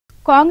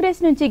కాంగ్రెస్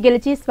నుంచి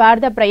గెలిచి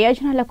స్వార్థ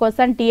ప్రయోజనాల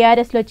కోసం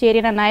టీఆర్ఎస్ లో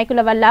చేరిన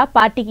నాయకుల వల్ల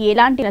పార్టీకి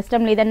ఎలాంటి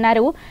నష్టం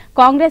లేదన్నారు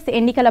కాంగ్రెస్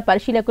ఎన్నికల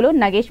పరిశీలకులు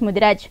నగేష్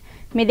ముదిరాజ్.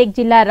 మెదక్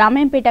జిల్లా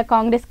రామేంపేట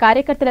కాంగ్రెస్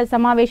కార్యకర్తల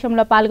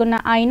సమావేశంలో పాల్గొన్న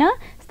ఆయన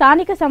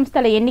స్థానిక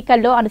సంస్థల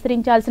ఎన్నికల్లో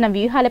అనుసరించాల్సిన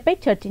వ్యూహాలపై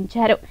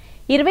చర్చించారు.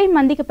 20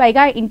 మందికి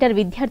పైగా ఇంటర్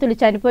విద్యార్థులు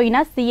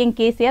చనిపోయినా సీఎం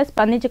కేసీఆర్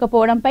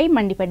స్పందించకపోవడంపై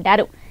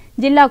మండిపడ్డారు.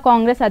 జిల్లా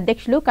కాంగ్రెస్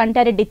అధ్యక్షులు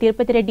కంటారెడ్డి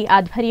తిరుపతిరెడ్డి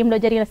ఆధ్వర్యంలో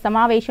జరిగిన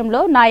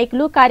సమావేశంలో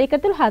నాయకులు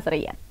కార్యకర్తలు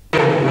హాజరయ్యారు.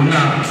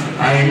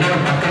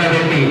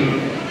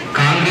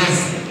 కాంగ్రెస్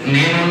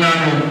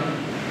నేనున్నాను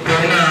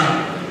పోయిన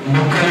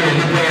మొక్కలు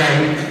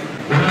వెళ్ళిపోయాయి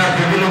ఉన్న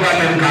తెలుగుగా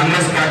మేము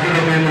కాంగ్రెస్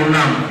పార్టీలో మేము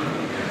ఉన్నాం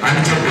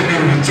అని చెప్పి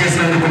మీరు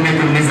ఇచ్చేసినందుకు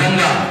మీకు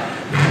నిజంగా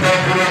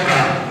హృదయపూర్వక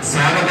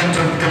స్వాగతం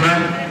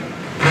చెప్తున్నాం.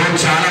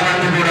 చాలా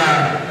మంది కూడా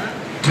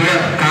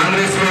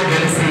కాంగ్రెస్ లో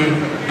కలిసి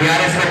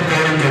టీఆర్ఎస్ లో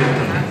పోవడం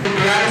జరుగుతుంది.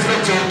 టీఆర్ఎస్ లో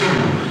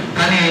చేరుతుంది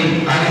కానీ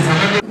అది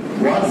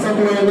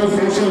వాట్సాప్ లో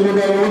సోషల్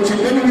మీడియాలో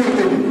చికెన్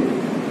పెడుతుంది.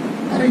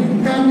 అరే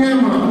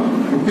ఇంతమా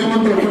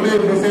ముఖ్యమంత్రి ఒకటే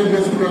మెసేజ్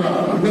చేసుకున్నారా?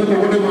 అందరికి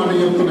ఒకటే మాట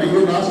చెప్తున్నా,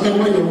 ఈ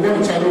రాష్ట్రంలో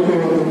ఎవరు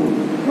చదువుకోవద్దు,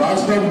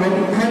 రాష్ట్రం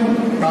మొత్తం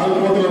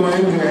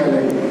తాగుబోతులమయం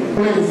చేయాలి.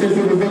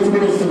 ఎస్ఎస్సీ రిజల్ట్స్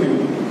కూడా వస్తున్నాయి.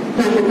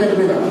 ఒక్కరి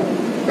మీద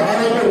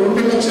దాదాపు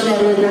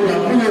 2,60,000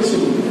 అప్పు చేసి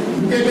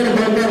ఇంకెక్కడ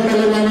బంగారు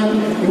తెలంగాణ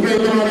ఇంకా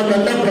ఇక్కడ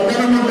వాళ్ళకంటే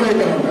ప్రధానమంత్రి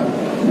అవుతారంట.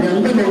 మీ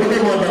అందరినీ ఒకటే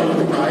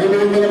మాట్లాడుతున్నా,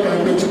 500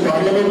 పైకి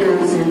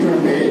పార్లమెంట్ సీట్లు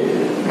ఉంటే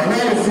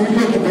 16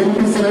 సీట్లకు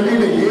గెలిపిస్తారని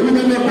ఏ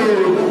విధంగా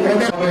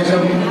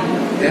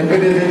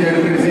ఎంపీటీసీ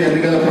జడ్పీటీసీ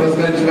ఎన్నికలు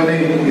పురస్కరించుకొని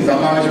ఈ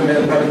సమావేశం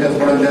ఏర్పాటు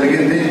చేసుకోవడం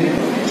జరిగింది.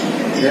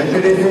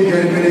 ఎంపీటీసీ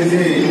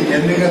జడ్పీటీసీ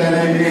ఎన్నికలు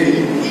అనేవి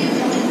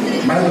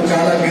మనకు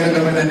చాలా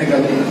కీలకమైన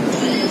ఎన్నికలు.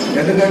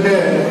 ఎందుకంటే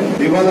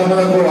ఇవాళ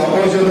మనకు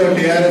అపోజిషన్ లో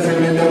టీఆర్ఎస్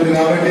ఎమ్మెల్యే ఉంది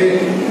కాబట్టి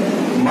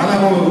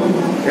మనము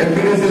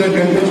ఎంపీటీసీలో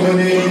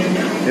గెలిపించుకొని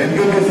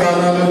ఎంపీపీ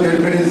స్థానాలు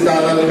జడ్పీటీసీ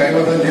స్థానాలు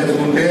కైవసం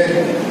చేసుకుంటే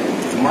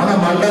మన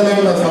మండలంలో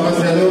ఉన్న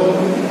సమస్యలు,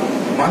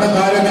 మన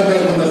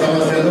కార్యకర్తలకు ఉన్న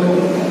సమస్యలు,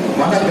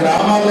 మన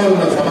గ్రామాల్లో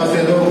ఉన్న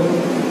సమస్యలు,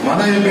 మన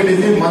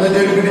ఎంపీటీసీ మన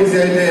జడ్పీటీసీ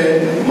అయితే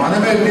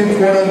మనమే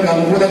తీర్చుకోవడానికి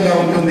అనుకూలంగా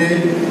ఉంటుంది.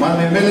 మనం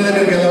ఎమ్మెల్యే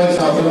దగ్గరికి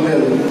వెళ్ళవలసిన అవసరం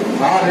లేదు.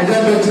 ఆ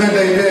రిజల్ట్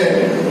వచ్చినట్టయితే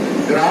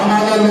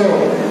గ్రామాలలో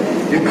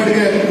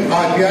ఇప్పటికే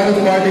మా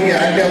టీఆర్ఎస్ పార్టీకి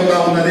యాంటీ అవుతా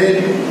ఉన్నది.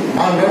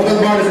 మా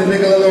లోకల్ బాడీస్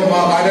ఎన్నికలలో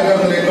మా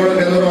కార్యకర్తలు ఎక్కడో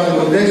గెలవడం అనే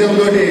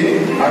ఉద్దేశంతో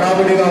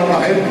హడావుడిగా ఉన్న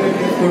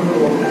హైకోర్టు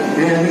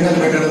ఈ ఎన్నికలు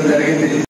పెట్టడం జరిగింది.